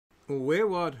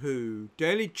wherewhatwho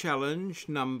Daily Challenge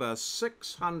number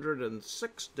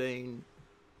 616.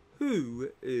 Who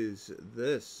is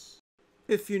this?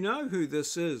 If you know who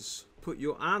this is, put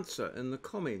your answer in the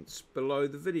comments below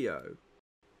the video.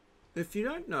 If you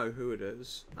don't know who it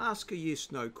is, ask a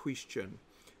yes/no question.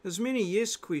 As many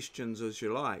yes questions as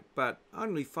you like, but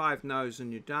only 5 no's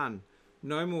and you're done.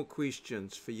 No more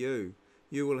questions for you.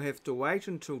 You will have to wait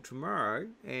until tomorrow,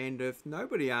 and if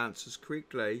nobody answers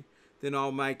correctly, then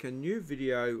I'll make a new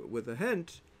video with a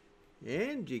hint,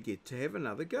 and you get to have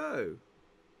another go.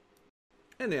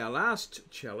 In our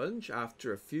last challenge,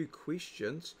 after a few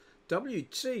questions,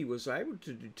 WT was able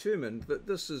to determine that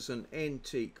this is an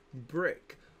antique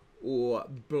brick or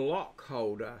block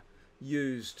holder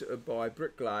used by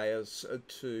bricklayers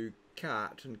to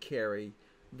cart and carry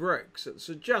bricks. It's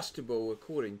adjustable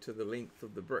according to the length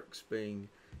of the bricks being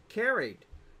carried.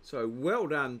 So well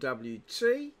done,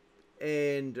 WT,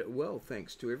 and well,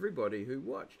 thanks to everybody who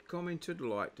watched, commented,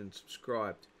 liked and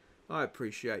subscribed. I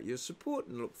appreciate your support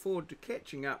and look forward to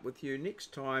catching up with you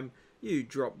next time you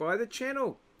drop by the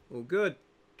channel. All good.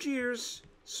 Cheers.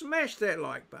 Smash that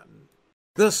like button.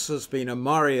 This has been a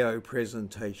Mario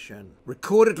presentation,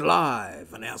 recorded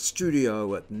live in our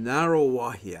studio at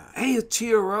Ngaruawahia,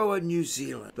 Aotearoa, New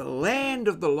Zealand, the land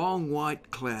of the long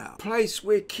white cloud, place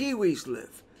where Kiwis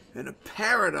live, in a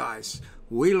paradise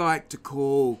we like to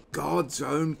call God's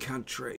own country.